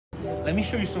let me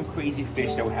show you some crazy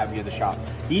fish that we have here at the shop.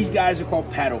 These guys are called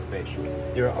paddlefish.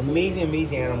 They're amazing,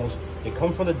 amazing animals. They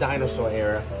come from the dinosaur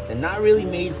era. They're not really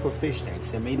made for fish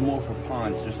tanks. They're made more for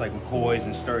ponds, just like McCoys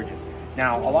and sturgeon.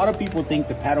 Now, a lot of people think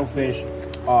the paddlefish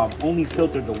only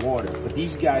filtered the water, but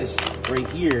these guys right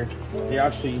here, they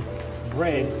actually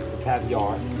bred to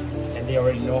caviar, and they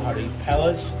already know how to eat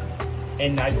pellets.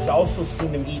 And I've also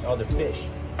seen them eat other fish.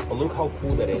 But look how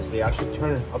cool that is. They actually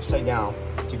turn it upside down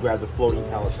to grab the floating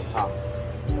pellets on top.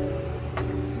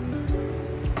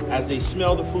 As they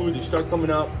smell the food, they start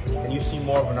coming up, and you see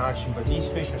more of an action. But these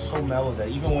fish are so mellow that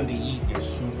even when they eat, they're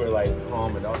super like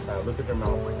calm and docile. Look at their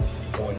mouth going